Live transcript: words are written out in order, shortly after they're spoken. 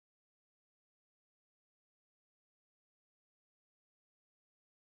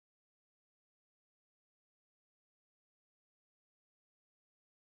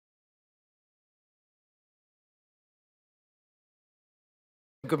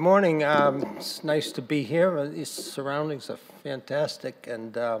Good morning. It's nice to be here. These surroundings are fantastic,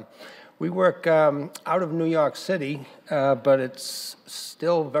 and we work out of New York City, but it's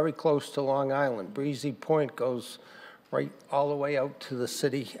still very close to Long Island. Breezy Point goes right all the way out to the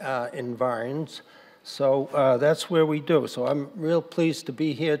city environs. So that's where we do. So I'm real pleased to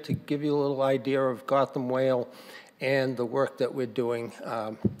be here to give you a little idea of Gotham Whale and the work that we're doing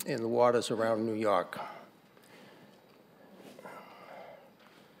in the waters around New York.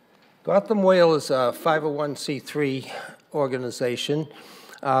 Gotham Whale is a 501c3 organization.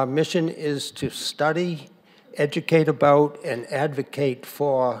 Our mission is to study, educate about, and advocate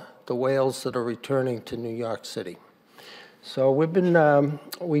for the whales that are returning to New York City. So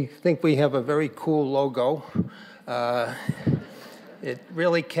we think we have a very cool logo. It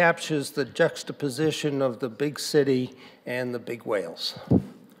really captures the juxtaposition of the big city and the big whales.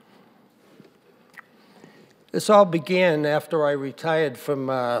 This all began after I retired from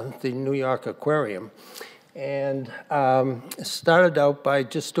the New York Aquarium, and it started out by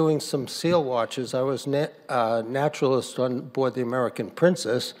just doing some seal watches. I was naturalist on board the American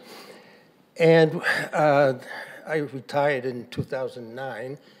Princess, and I retired in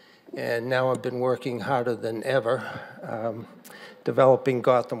 2009, and now I've been working harder than ever developing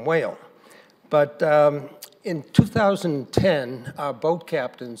Gotham Whale. But in 2010, our boat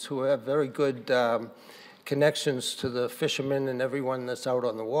captains, who have very good connections to the fishermen and everyone that's out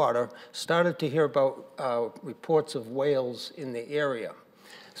on the water, started to hear about reports of whales in the area.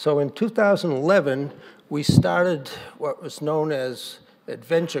 So in 2011, we started what was known as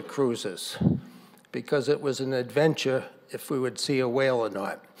adventure cruises, because it was an adventure if we would see a whale or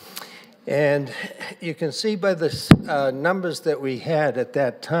not. And you can see by the numbers that we had at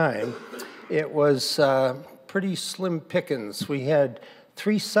that time, it was pretty slim pickings. We had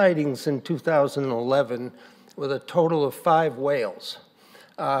 3 sightings in 2011 with a total of 5 whales.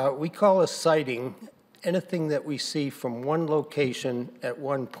 We call a sighting anything that we see from one location at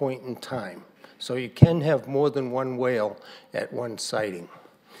one point in time. So you can have more than one whale at one sighting.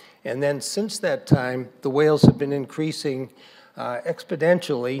 And then since that time, the whales have been increasing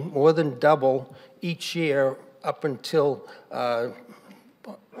exponentially, more than double each year up until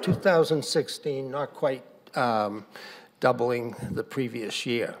 2016, not quite doubling the previous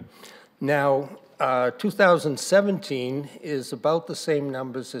year. Now, 2017 is about the same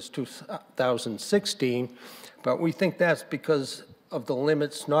numbers as 2016, but we think that's because of the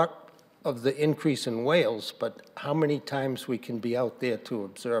limits, not of the increase in whales, but how many times we can be out there to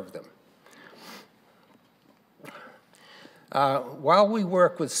observe them. While we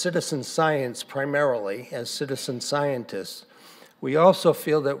work with citizen science primarily as citizen scientists, we also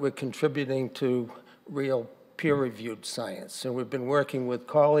feel that we're contributing to real peer-reviewed science. And we've been working with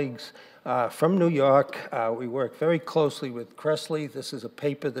colleagues from New York. We work very closely with Cressley. This is a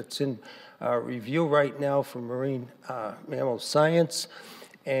paper that's in review right now for Marine Mammal Science,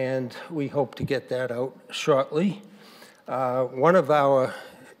 and we hope to get that out shortly. One of our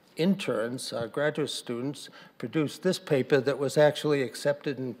interns, our graduate students, produced this paper that was actually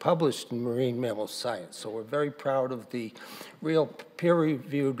accepted and published in Marine Mammal Science. So we're very proud of the real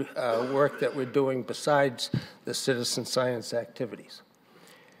peer-reviewed work that we're doing besides the citizen science activities.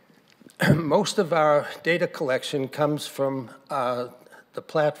 Most of our data collection comes from the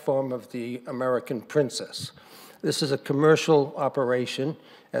platform of the American Princess. This is a commercial operation,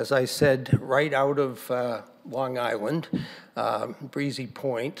 as I said, right out of Long Island, Breezy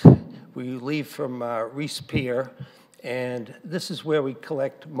Point. We leave from Reese Pier, and this is where we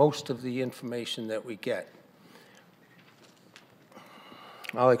collect most of the information that we get.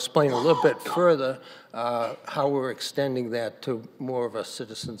 I'll explain a little bit further how we're extending that to more of a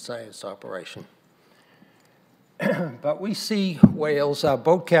citizen science operation. But we see whales. Our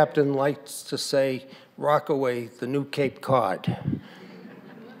boat captain likes to say, "Rockaway, the new Cape Cod."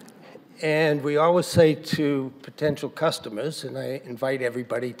 And we always say to potential customers, and I invite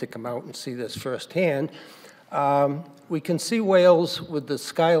everybody to come out and see this firsthand, we can see whales with the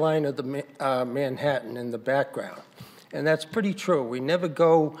skyline of the Manhattan in the background. And that's pretty true. We never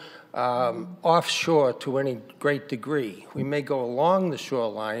go offshore to any great degree. We may go along the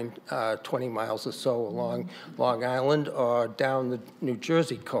shoreline, 20 miles or so along Long Island or down the New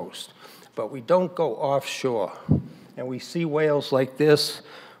Jersey coast, but we don't go offshore. And we see whales like this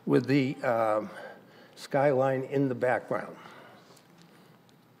with the skyline in the background.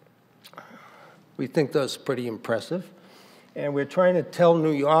 We think that's pretty impressive. And we're trying to tell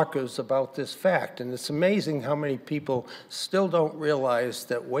New Yorkers about this fact. And it's amazing how many people still don't realize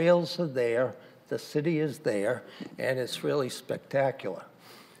that whales are there, the city is there, and it's really spectacular.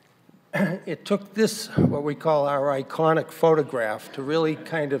 it took this, what we call our iconic photograph, to really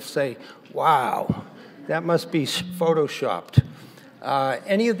kind of say, wow, that must be photoshopped.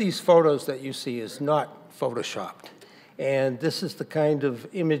 Any of these photos that you see is not photoshopped. And this is the kind of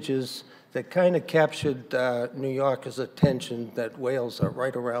images that kind of captured New Yorkers' attention, that whales are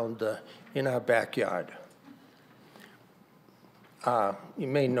right around in our backyard. You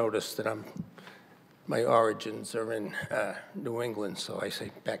may notice that my origins are in New England, so I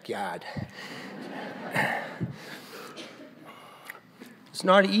say backyard. It's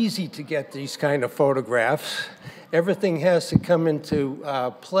not easy to get these kind of photographs. Everything has to come into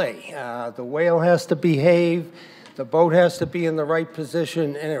play. The whale has to behave, the boat has to be in the right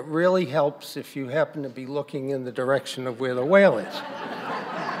position, and it really helps if you happen to be looking in the direction of where the whale is.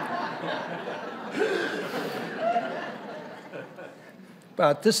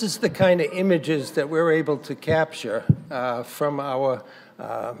 But this is the kind of images that we're able to capture from our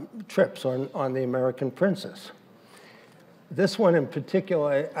trips on the American Princess. This one in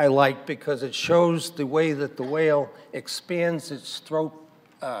particular I like because it shows the way that the whale expands its throat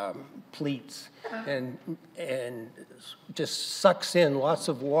pleats and just sucks in lots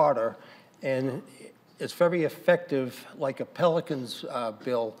of water, and it's very effective, like a pelican's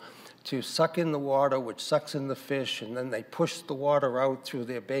bill, to suck in the water, which sucks in the fish, and then they push the water out through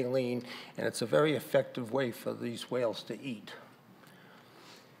their baleen, and it's a very effective way for these whales to eat.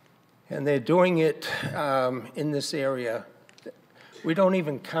 And they're doing it in this area. We don't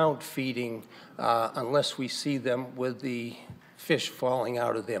even count feeding unless we see them with the fish falling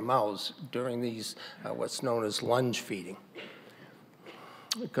out of their mouths during these, what's known as lunge feeding.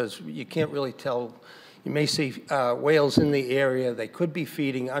 Because you can't really tell. You may see whales in the area. They could be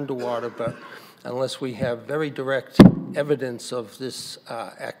feeding underwater, but unless we have very direct evidence of this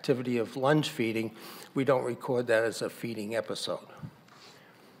activity of lunge feeding, we don't record that as a feeding episode.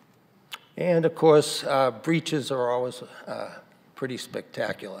 And of course, breaches are always pretty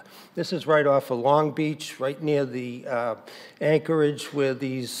spectacular. This is right off of Long Beach, right near the anchorage where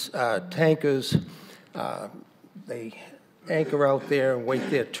these tankers, they anchor out there and wait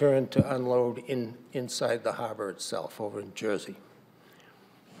their turn to unload inside the harbor itself over in Jersey.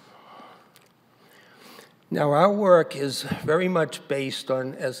 Now, our work is very much based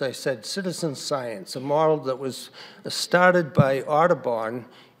on, as I said, citizen science, a model that was started by Audubon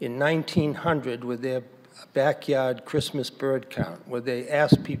in 1900 with their backyard Christmas bird count, where they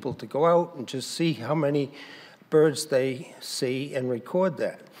asked people to go out and just see how many birds they see and record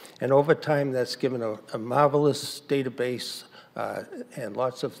that. And over time, that's given a marvelous database, and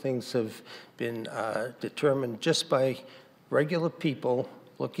lots of things have been determined just by regular people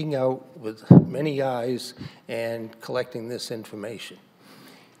looking out with many eyes and collecting this information.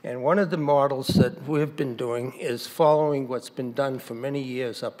 And one of the models that we've been doing is following what's been done for many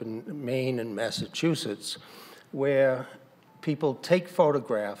years up in Maine and Massachusetts, where people take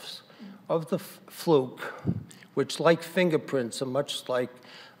photographs of the fluke, which, like fingerprints, are much like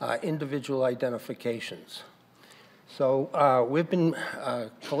individual identifications. So we've been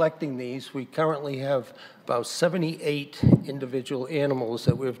collecting these. We currently have about 78 individual animals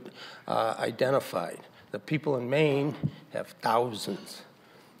that we've identified. The people in Maine have thousands,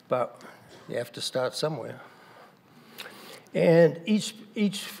 but you have to start somewhere. And each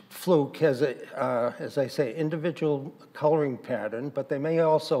fluke has a, as I say, individual coloring pattern, but they may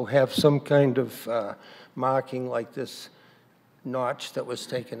also have some kind of marking like this notch that was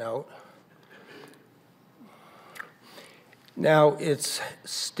taken out. Now, it's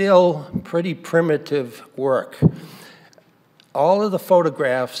still pretty primitive work. All of the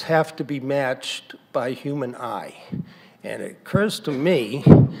photographs have to be matched by human eye. And it occurs to me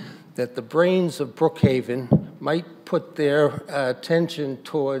that the brains of Brookhaven might put their attention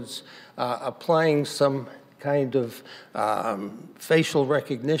towards applying some kind of facial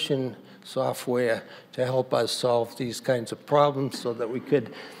recognition software to help us solve these kinds of problems, so that we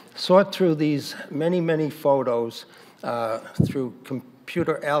could sort through these many, many photos through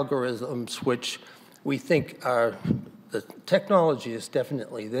computer algorithms, which we think are, the technology is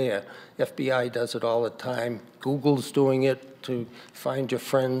definitely there. FBI does it all the time. Google's doing it to find your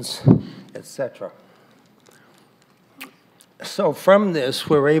friends, etc. So from this,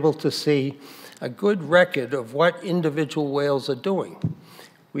 we're able to see a good record of what individual whales are doing.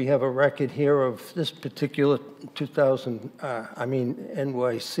 We have a record here of this particular NYC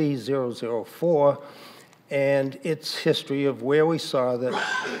 004, and its history of where we saw the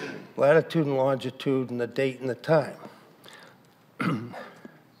latitude and longitude and the date and the time.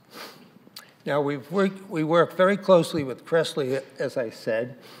 Now, we work very closely with Cressley, as I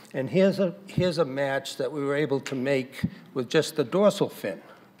said, and here's a match that we were able to make with just the dorsal fin.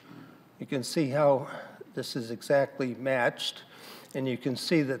 You can see how this is exactly matched, and you can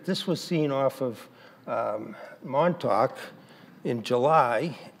see that this was seen off of Montauk in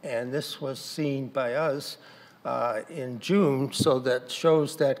July, and this was seen by us in June, so that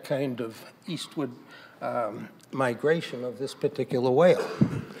shows that kind of eastward migration of this particular whale.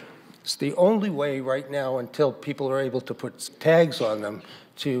 It's the only way right now, until people are able to put tags on them,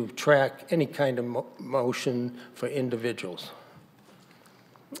 to track any kind of motion for individuals.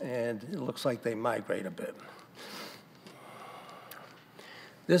 And it looks like they migrate a bit.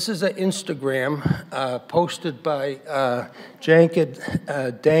 This is an Instagram posted by Jankid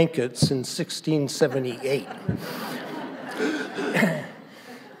Dankitz in 1678.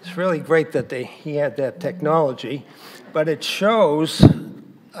 It's really great that he had that technology, but it shows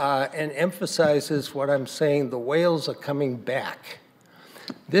and emphasizes what I'm saying: the whales are coming back.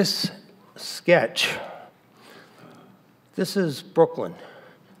 This sketch, this is Brooklyn.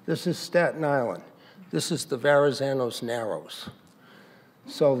 This is Staten Island. This is the Verrazanos Narrows.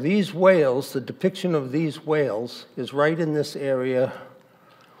 So these whales, the depiction of these whales is right in this area.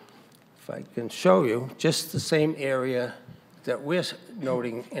 If I can show you, just the same area that we're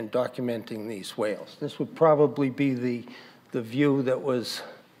noting and documenting these whales. This would probably be the view that was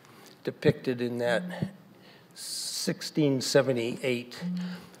depicted in that 1678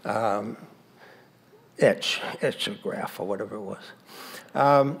 etchograph or whatever it was.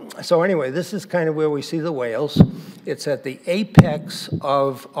 So anyway, this is kind of where we see the whales. It's at the apex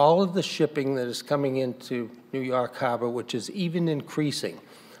of all of the shipping that is coming into New York Harbor, which is even increasing.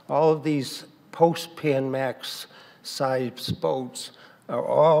 All of these post-Panamax size boats are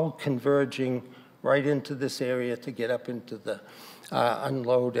all converging right into this area to get up into the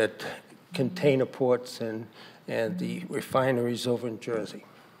unload at container ports and the refineries over in Jersey.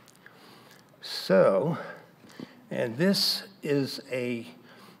 So, and this is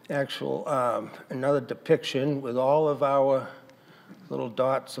another depiction with all of our little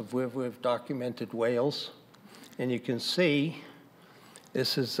dots of where we've documented whales. And you can see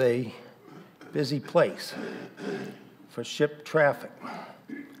this is a busy place for ship traffic.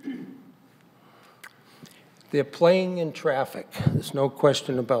 They're playing in traffic. There's no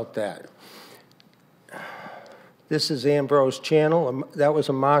question about that. This is Ambrose Channel. That was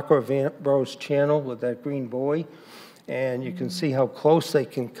a marker of Ambrose Channel with that green buoy. And you can see how close they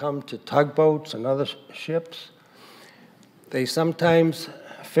can come to tugboats and other ships. They sometimes,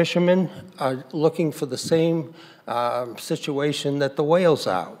 fishermen are looking for the same situation that the whales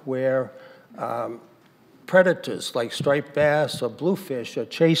are, where predators like striped bass or bluefish are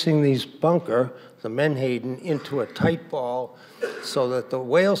chasing these bunker, the menhaden, into a tight ball so that the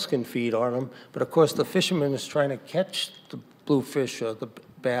whales can feed on them. But of course, the fisherman is trying to catch the bluefish or the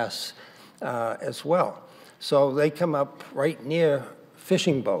bass as well. So they come up right near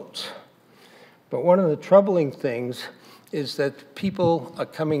fishing boats. But one of the troubling things is that people are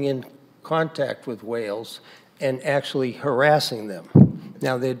coming in contact with whales and actually harassing them.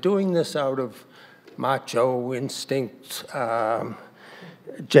 Now, they're doing this out of macho instinct,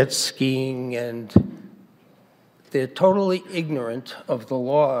 jet skiing, and they're totally ignorant of the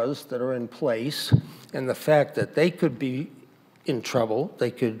laws that are in place and the fact that they could be in trouble.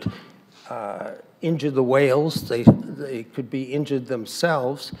 They could injure the whales. They could be injured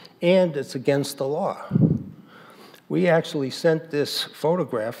themselves, and it's against the law. We actually sent this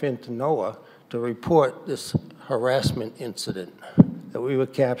photograph into NOAA to report this harassment incident that we were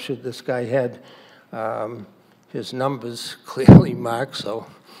captured. This guy had his numbers clearly marked, so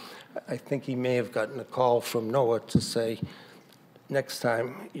I think he may have gotten a call from NOAA to say, next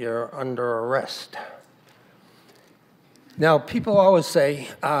time you're under arrest. Now, people always say,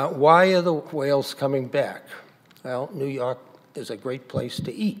 why are the whales coming back? Well, New York is a great place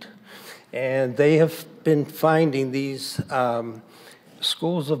to eat. And they have been finding these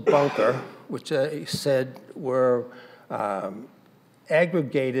schools of bunker, which I said were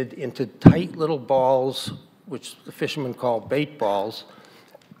aggregated into tight little balls, which the fishermen call bait balls.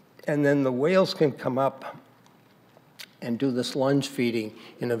 And then the whales can come up and do this lunge feeding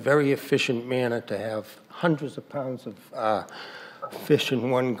in a very efficient manner to have hundreds of pounds of fish in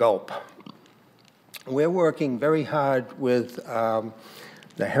one gulp. We're working very hard with the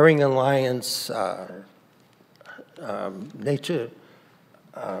Herring Alliance, the Nature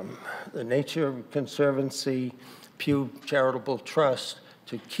Conservancy, Pew Charitable Trust,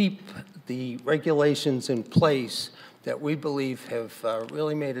 to keep the regulations in place that we believe have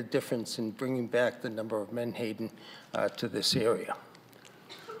really made a difference in bringing back the number of menhaden to this area.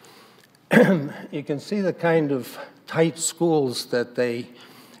 You can see the kind of tight schools that they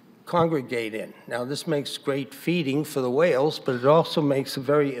congregate in. Now, this makes great feeding for the whales, but it also makes a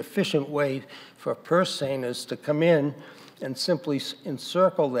very efficient way for purse seiners to come in and simply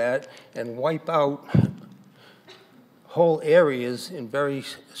encircle that and wipe out whole areas in very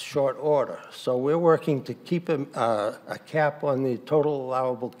short order. So we're working to keep a cap on the total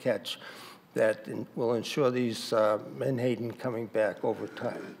allowable catch that will ensure these menhaden coming back over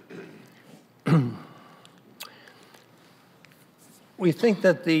time. We think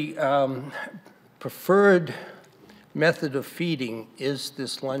that the preferred method of feeding is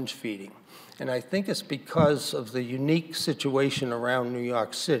this lunge feeding. And I think it's because of the unique situation around New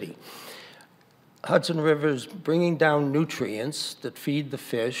York City. Hudson River is bringing down nutrients that feed the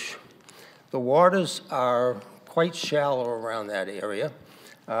fish. The waters are quite shallow around that area.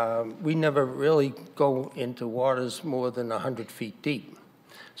 We never really go into waters more than 100 feet deep.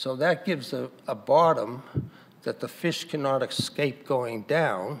 So that gives a bottom that the fish cannot escape going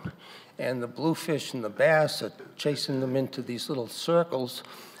down, and the bluefish and the bass are chasing them into these little circles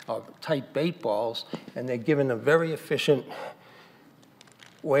of tight bait balls, and they're given a very efficient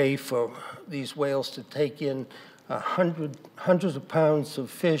way for these whales to take in hundreds of pounds of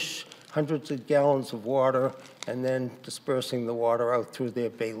fish, hundreds of gallons of water, and then dispersing the water out through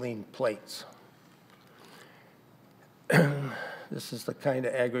their baleen plates. This is the kind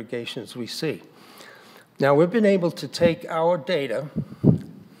of aggregations we see. Now, we've been able to take our data,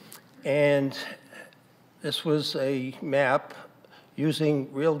 and this was a map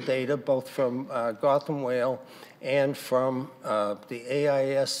using real data, both from Gotham Whale and from the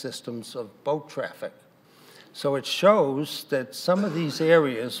AIS systems of boat traffic. So it shows that some of these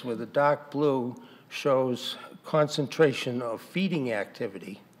areas where the dark blue shows concentration of feeding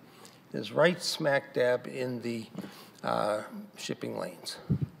activity is right smack dab in the shipping lanes,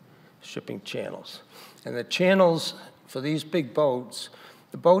 shipping channels. And the channels for these big boats,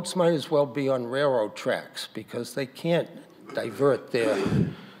 the boats might as well be on railroad tracks because they can't divert their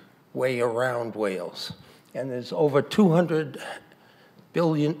way around whales. And there's over $200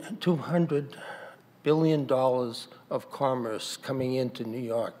 billion of commerce coming into New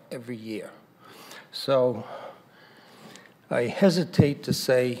York every year. So I hesitate to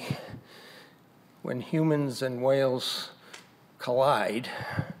say when humans and whales collide,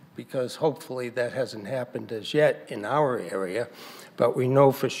 because hopefully that hasn't happened as yet in our area, but we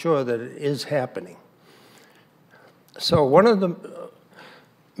know for sure that it is happening. So one of the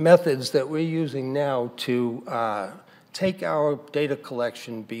methods that we're using now to take our data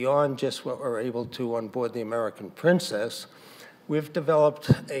collection beyond just what we're able to on board the American Princess, we've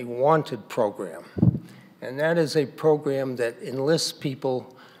developed a wanted program. And that is a program that enlists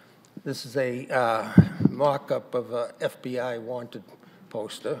people. This is a mock-up of a FBI wanted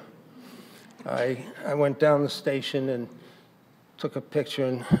poster. I went down the station and took a picture,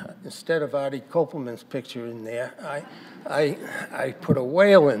 and instead of Artie Kopelman's picture in there, I put a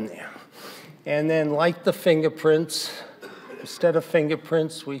whale in there. And then, like the fingerprints, instead of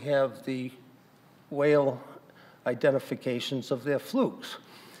fingerprints, we have the whale identifications of their flukes.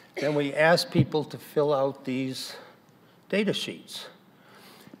 Then we ask people to fill out these data sheets.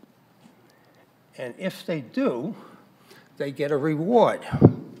 And if they do, they get a reward.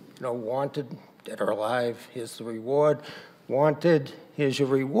 You know, wanted, dead or alive, here's the reward. Wanted, here's your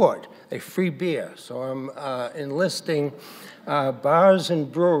reward, a free beer. So I'm enlisting bars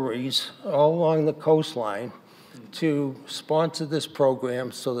and breweries all along the coastline to sponsor this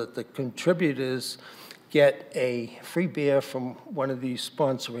program so that the contributors get a free beer from one of these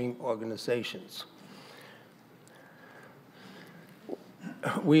sponsoring organizations.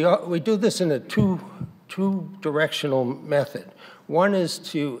 We do this in a two-directional method. One is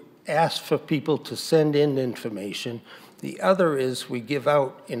to ask for people to send in information. The other is we give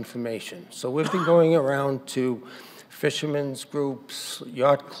out information. So we've been going around to fishermen's groups,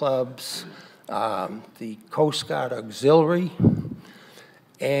 yacht clubs, the Coast Guard Auxiliary,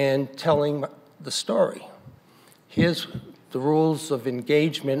 and telling the story. Here's the rules of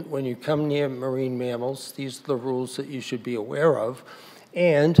engagement when you come near marine mammals. These are the rules that you should be aware of.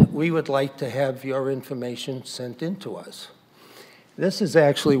 And we would like to have your information sent in to us. This is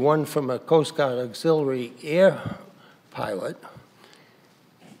actually one from a Coast Guard Auxiliary air pilot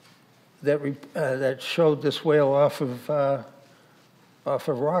that showed this whale off of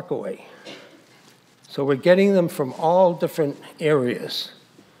Rockaway. So we're getting them from all different areas,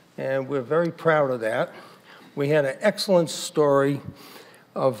 and we're very proud of that. We had an excellent story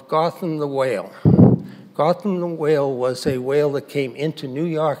of Gotham the whale. Gotham the whale was a whale that came into New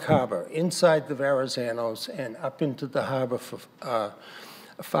York Harbor, inside the Verrazanos, and up into the harbor for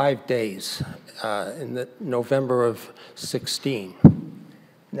 5 days in the November of '16.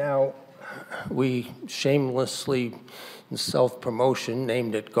 Now, we shamelessly, in self-promotion,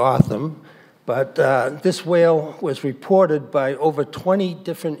 named it Gotham, but this whale was reported by over 20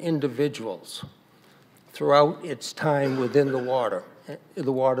 different individuals throughout its time within the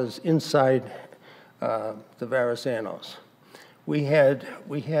waters inside the Verrazanos. We had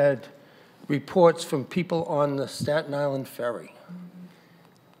reports from people on the Staten Island Ferry.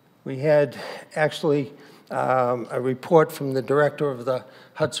 We had actually a report from the director of the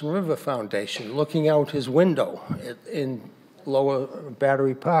Hudson River Foundation looking out his window in Lower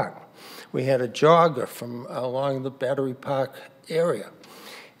Battery Park. We had a jogger from along the Battery Park area.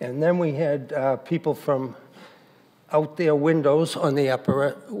 And then we had people from out their windows on the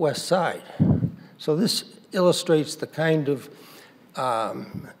Upper West Side. So this illustrates the kind of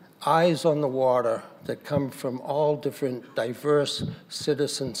eyes on the water that come from all different diverse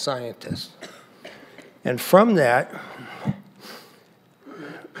citizen scientists. And from that,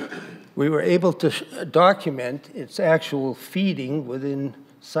 we were able to document its actual feeding within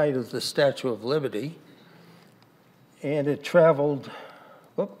sight of the Statue of Liberty. And it traveled,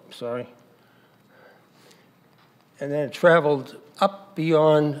 and then it traveled up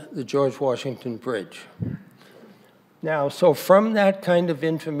beyond the George Washington Bridge. Now, so from that kind of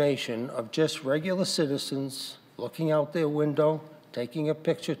information of just regular citizens looking out their window, taking a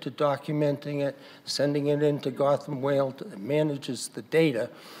picture to documenting it, sending it into Gotham Whale that manages the data,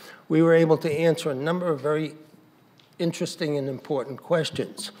 we were able to answer a number of very interesting and important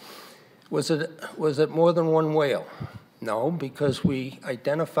questions. Was it more than one whale? No, because we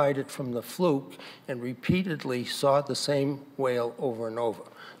identified it from the fluke and repeatedly saw the same whale over and over.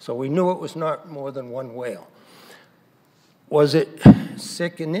 So we knew it was not more than one whale. Was it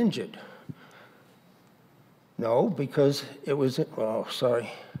sick and injured? No, because it was, all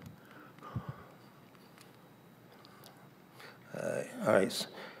right,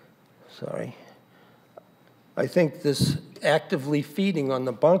 sorry. I think this actively feeding on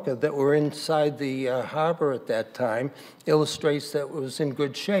the bunker that were inside the harbor at that time illustrates that it was in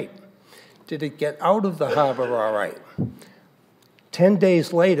good shape. Did it get out of the harbor all right? 10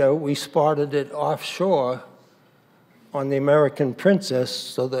 days later, we spotted it offshore on the American Princess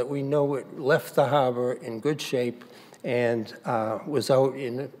so that we know it left the harbor in good shape and was out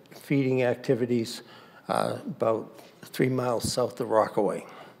in feeding activities about 3 miles south of Rockaway.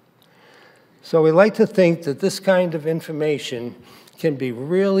 So we like to think that this kind of information can be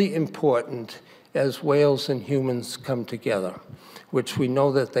really important as whales and humans come together, which we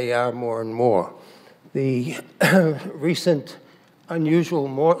know that they are more and more. The recent unusual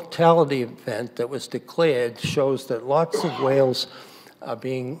mortality event that was declared shows that lots of whales are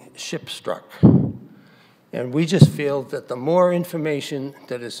being shipstruck. And we just feel that the more information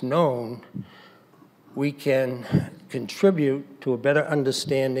that is known, we can contribute to a better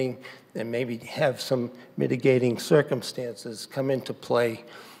understanding and maybe have some mitigating circumstances come into play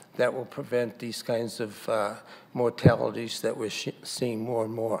that will prevent these kinds of mortalities that we're seeing more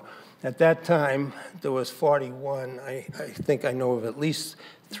and more. At that time, there was 41. I think I know of at least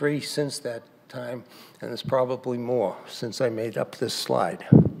 3 since that time, and there's probably more since I made up this slide.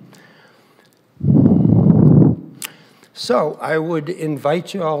 So I would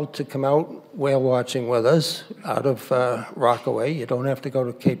invite you all to come out whale watching with us out of Rockaway. You don't have to go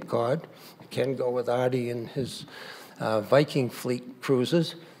to Cape Cod. You can go with Artie and his Viking fleet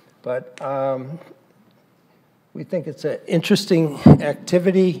cruises. But we think it's an interesting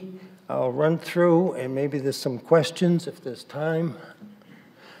activity. I'll run through, and maybe there's some questions if there's time.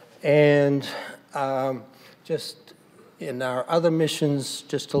 And just in our other missions,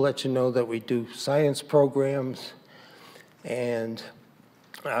 just to let you know that we do science programs and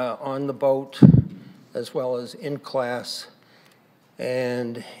on the boat, as well as in class.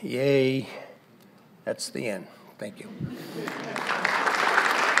 And yay, that's the end. Thank you.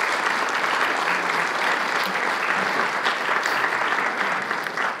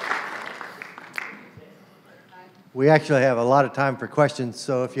 We actually have a lot of time for questions,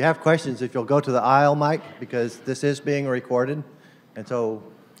 so if you have questions, if you'll go to the aisle mic, because this is being recorded, and so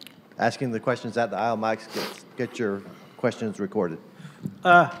asking the questions at the aisle mics get your questions recorded.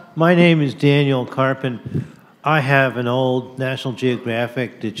 My name is Daniel Carpin. I have an old National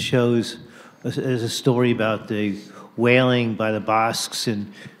Geographic that shows a story about the whaling by the Basques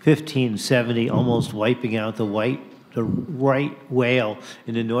in 1570, almost wiping out the right whale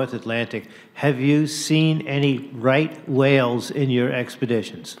in the North Atlantic. Have you seen any right whales in your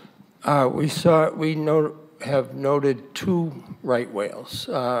expeditions? We have noted 2 right whales.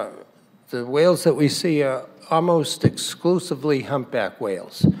 The whales that we see are almost exclusively humpback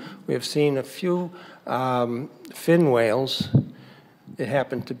whales. We have seen a few fin whales it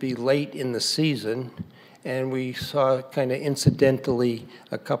happened to be late in the season, and we saw kind of incidentally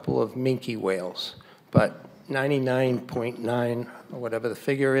a couple of minke whales. But 99.9, or whatever the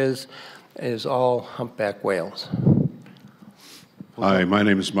figure is all humpback whales. Hi, my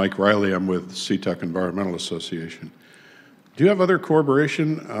name is Mike Riley. I'm with SeaTech Environmental Association. Do you have other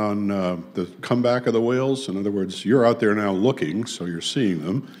corroboration on the comeback of the whales? In other words, you're out there now looking, so you're seeing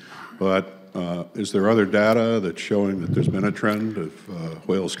them, but is there other data that's showing that there's been a trend of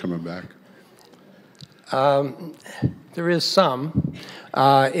whales coming back? There is some.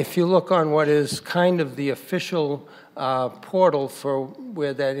 If you look on what is kind of the official portal for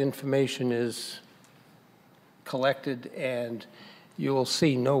where that information is collected, and you will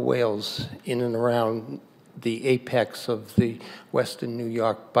see no whales in and around the apex of the western New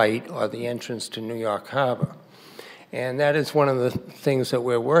York Bight or the entrance to New York Harbor. And that is one of the things that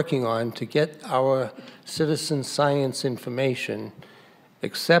we're working on to get our citizen science information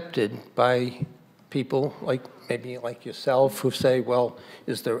accepted by people like maybe like yourself who say, well,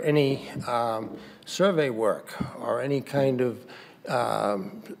 is there any survey work or any kind of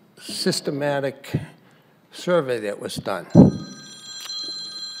systematic survey that was done?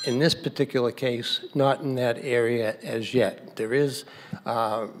 In this particular case, not in that area as yet. There is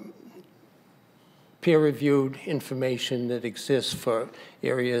peer-reviewed information that exists for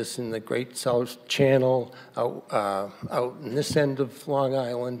areas in the Great South Channel, out in this end of Long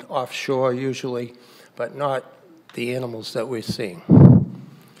Island, offshore usually, but not the animals that we're seeing.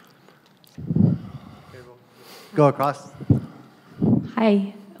 Go across.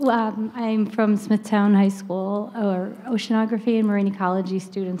 Hi. I'm from Smithtown High School. Our oceanography and marine ecology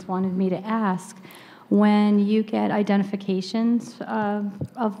students wanted me to ask, when you get identifications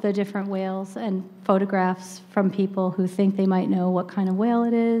of the different whales and photographs from people who think they might know what kind of whale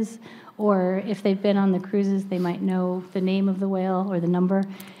it is, or if they've been on the cruises, they might know the name of the whale or the number,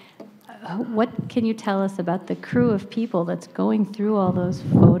 what can you tell us about the crew of people that's going through all those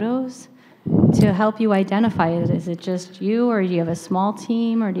photos to help you identify it? Is it just you, or do you have a small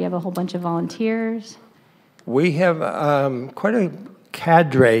team, or do you have a whole bunch of volunteers? We have quite a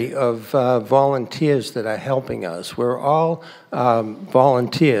cadre of volunteers that are helping us. We're all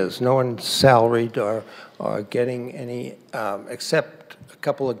volunteers. No one's salaried or getting any, except a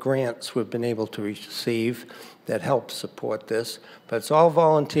couple of grants we've been able to receive that help support this. But it's all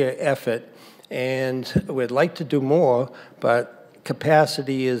volunteer effort, and we'd like to do more, but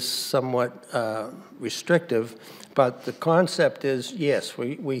capacity is somewhat restrictive, but the concept is, yes,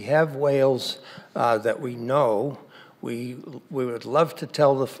 we have whales that we know. We would love to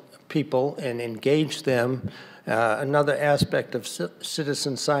tell the people and engage them. Another aspect of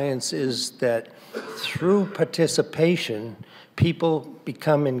citizen science is that through participation, people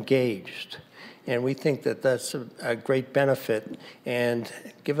become engaged. And we think that that's a great benefit. And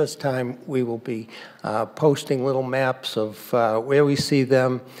give us time, we will be posting little maps of where we see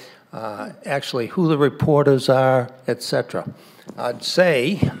them, actually who the reporters are, etc. I'd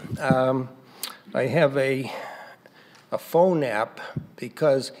say I have a phone app,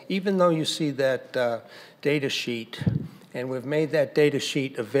 because even though you see that data sheet, and we've made that data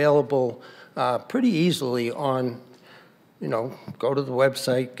sheet available pretty easily on, you know, go to the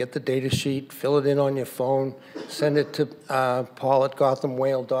website, get the data sheet, fill it in on your phone, send it to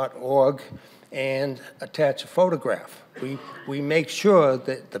paul@gothamwhale.org, and attach a photograph. We make sure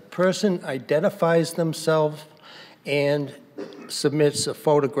that the person identifies themselves and submits a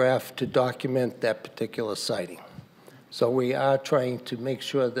photograph to document that particular sighting. So we are trying to make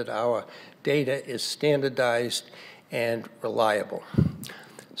sure that our data is standardized and reliable.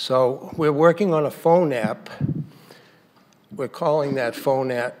 So we're working on a phone app. We're calling that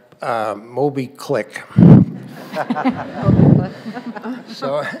phone app Moby Click.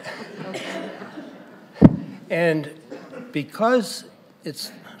 So, and because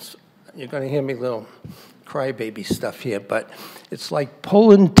it's, you're going to hear me little crybaby stuff here, but it's like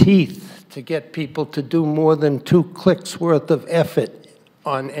pulling teeth to get people to do more than 2 clicks worth of effort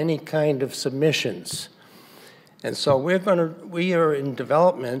on any kind of submissions. And so we are in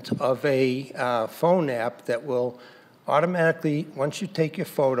development of a phone app that will automatically, once you take your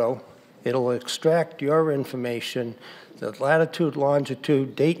photo, it'll extract your information, the latitude,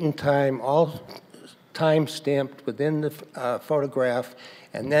 longitude, date and time, all time stamped within the photograph,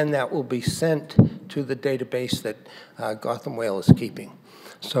 and then that will be sent to the database that Gotham Whale is keeping.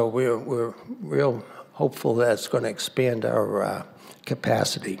 So we're real hopeful that it's going to expand our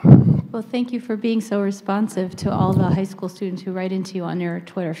capacity. Well, thank you for being so responsive to all the high school students who write into you on your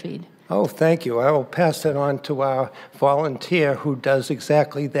Twitter feed. Oh, thank you. I will pass that on to our volunteer who does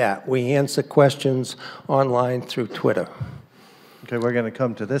exactly that. We answer questions online through Twitter. Okay, we're going to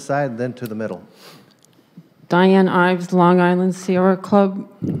come to this side and then to the middle. Diane Ives, Long Island Sierra Club.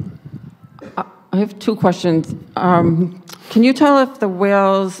 I have two questions. Can you tell if the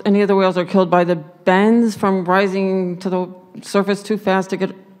whales, any of the whales are killed by the bends from rising to the surface too fast to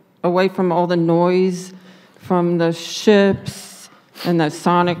get away from all the noise from the ships and the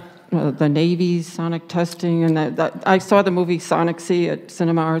sonic, the Navy's sonic testing, and that I saw the movie Sonic Sea at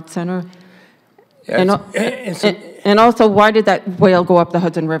Cinema Arts Center. Yeah, And also, why did that whale go up the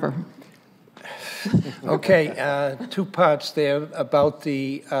Hudson River? Okay, two parts there about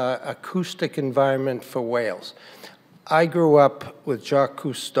the acoustic environment for whales. I grew up with Jacques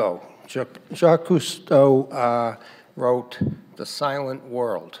Cousteau. Jacques Cousteau wrote The Silent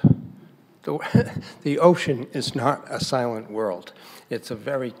World. The ocean is not a silent world. It's a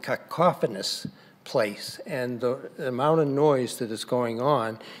very cacophonous place, and the amount of noise that is going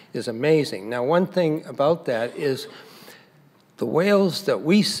on is amazing. Now, one thing about that is the whales that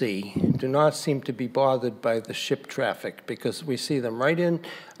we see do not seem to be bothered by the ship traffic, because we see them right in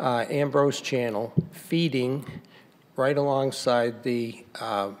Ambrose Channel feeding right alongside the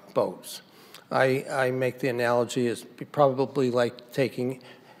boats. I make the analogy as probably like taking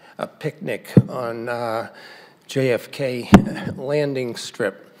a picnic on JFK landing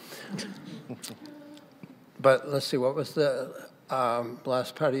strip. But let's see, what was the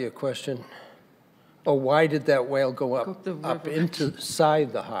last part of your question? Oh, why did that whale go up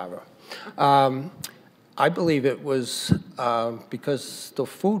inside the harbor? I believe it was because the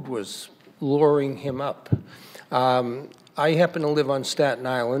food was luring him up. I happen to live on Staten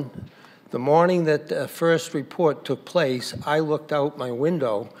Island. The morning that the first report took place, I looked out my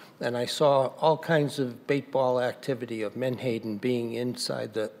window and I saw all kinds of bait ball activity of menhaden being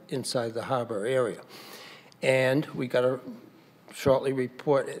inside the harbor area. And we got a shortly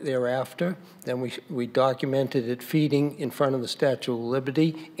report thereafter. Then we documented it feeding in front of the Statue of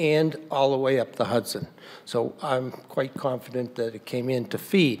Liberty and all the way up the Hudson. So I'm quite confident that it came in to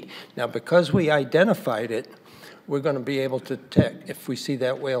feed. Now, because we identified it, we're going to be able to detect, if we see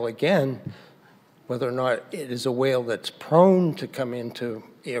that whale again, whether or not it is a whale that's prone to come into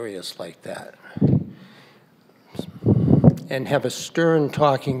areas like that. And have a stern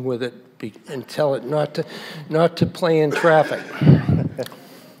talking with it and tell it not to play in traffic.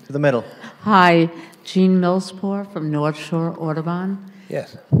 To the middle. Hi, Jean Millspore from North Shore Audubon.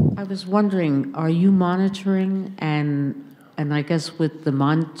 Yes. I was wondering, are you monitoring and I guess with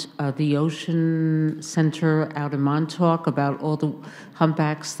the Ocean Center out in Montauk about all the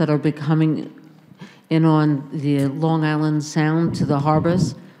humpbacks that are becoming in on the Long Island Sound to the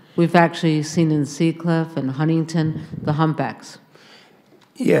harbors? We've actually seen in Seacliff and Huntington the humpbacks.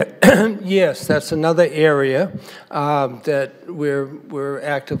 Yeah, yes, that's another area that we're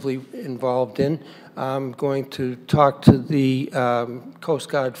actively involved in. I'm going to talk to the Coast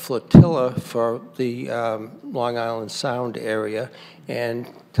Guard flotilla for the Long Island Sound area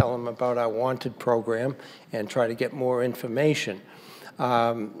and tell them about our wanted program and try to get more information.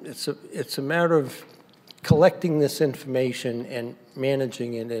 It's a matter of collecting this information and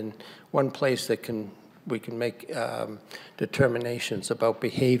managing it in one place that we can make determinations about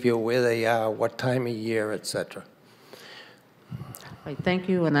behavior, where they are, what time of year, etc. Right, thank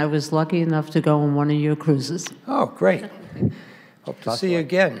you, and I was lucky enough to go on one of your cruises. Oh, great. Hope to see you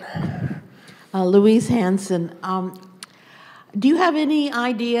again. Louise Hanson, do you have any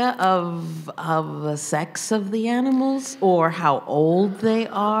idea of the sex of the animals or how old they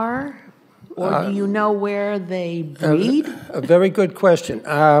are? Or do you know where they breed? A very good question.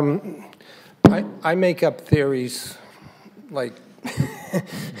 I make up theories like,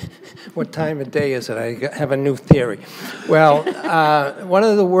 what time of day is it? I have a new theory. Well, one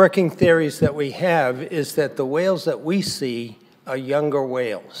of the working theories that we have is that the whales that we see are younger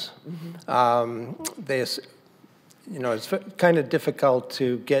whales. It's kind of difficult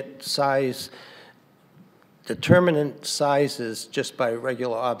to get determinate sizes just by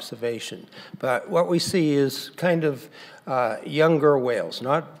regular observation. But what we see is kind of younger whales,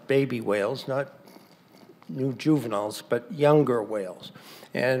 not baby whales, not new juveniles, but younger whales.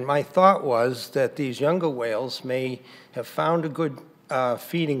 And my thought was that these younger whales may have found a good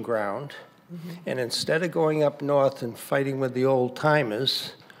feeding ground, and instead of going up north and fighting with the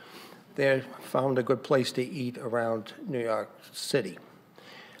old-timers, they found a good place to eat around New York City.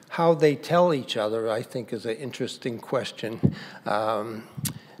 How they tell each other, I think, is an interesting question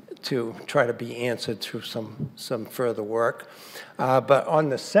to try to be answered through some further work. But on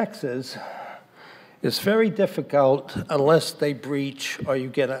the sexes, it's very difficult unless they breach or you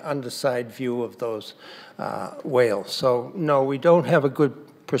get an underside view of those whales. So no, we don't have a good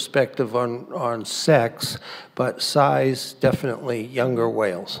perspective on sex, but size, definitely younger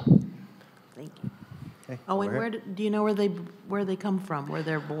whales. Thank you. Okay, Oh, over and here. where do you know where they come from, where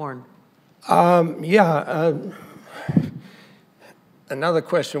they're born? Another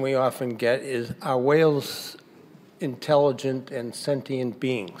question we often get is, are whales intelligent and sentient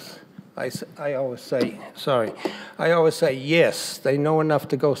beings? I always say yes, they know enough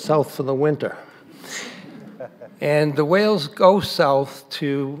to go south for the winter. And the whales go south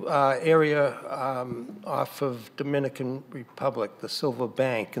to area off of Dominican Republic, the Silver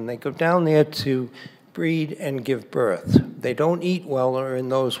Bank, and they go down there to breed and give birth. They don't eat well in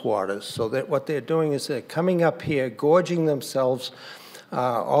those waters, so that what they're doing is they're coming up here, gorging themselves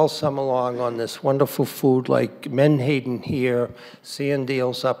all summer long on this wonderful food like menhaden here, sand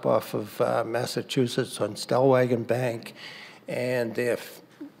eels up off of Massachusetts on Stellwagen Bank, and they're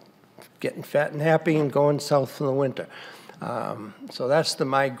getting fat and happy and going south for the winter. So that's the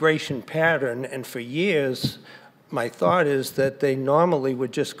migration pattern, and for years, my thought is that they normally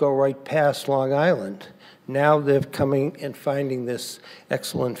would just go right past Long Island. Now they're coming and finding this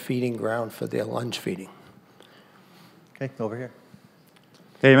excellent feeding ground for their lunge feeding. Okay, over here.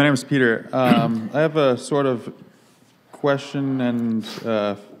 Hey, my name is Peter. I have a sort of question and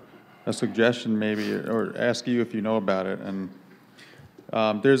a suggestion maybe, or ask you if you know about it. And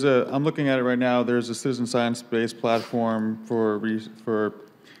I'm looking at it right now, there's a citizen science-based platform for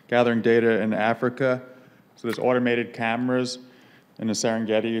gathering data in Africa. So there's automated cameras in the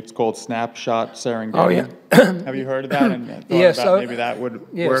Serengeti. It's called Snapshot Serengeti. Oh, yeah. Have you heard of that? And thought Yes, about maybe that would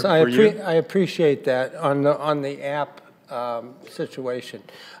work for you? I appreciate that on the app situation.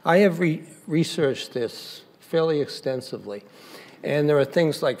 I have researched this fairly extensively, and there are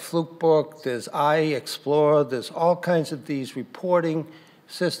things like Flukebook, there's iExplore, there's all kinds of these reporting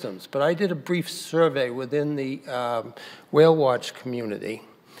systems. But I did a brief survey within the whale watch community,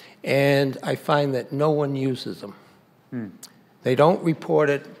 and I find that no one uses them. They don't report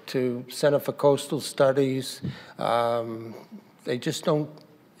it to Center for Coastal Studies. They just don't,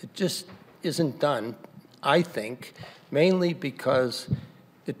 it just isn't done, I think, mainly because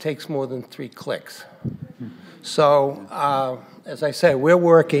it takes more than 3 clicks. So, as I say, we're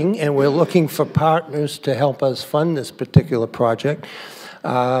working and we're looking for partners to help us fund this particular project.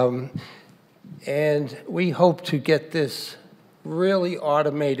 And we hope to get this really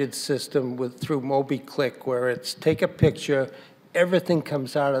automated system through MobiClick, where it's take a picture, everything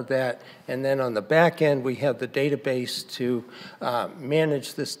comes out of that, and then on the back end we have the database to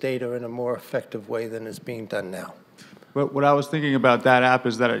manage this data in a more effective way than is being done now. But what I was thinking about that app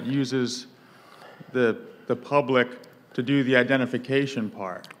is that it uses the public to do the identification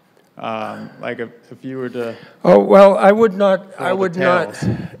part. Like if you were to... Oh, well, I would not,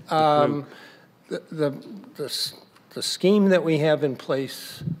 the scheme that we have in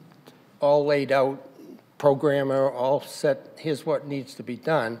place, all laid out, programmer, all set, here's what needs to be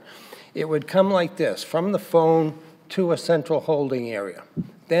done, it would come like this, from the phone to a central holding area.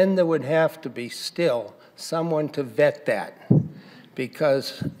 Then there would have to be still someone to vet that.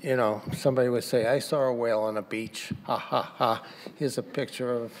 Because, you know, somebody would say, I saw a whale on a beach, ha, ha, ha. Here's a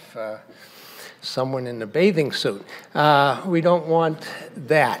picture of someone in a bathing suit. We don't want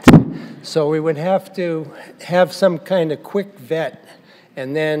that. So we would have to have some kind of quick vet,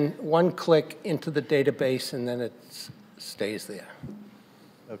 and then one click into the database, and then it stays there.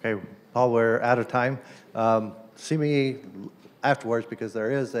 Okay, Paul, we're out of time. See me afterwards, because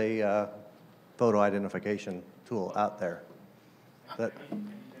there is a photo identification tool out there.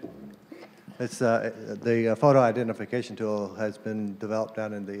 It's the photo identification tool has been developed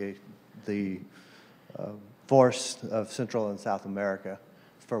down in the forests of Central and South America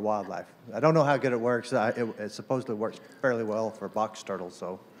for wildlife. I don't know how good it works. It supposedly works fairly well for box turtles.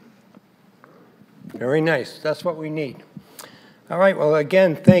 So very nice. That's what we need. All right. Well,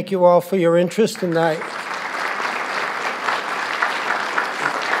 again, thank you all for your interest, and I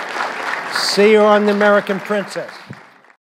see you on the American Princess.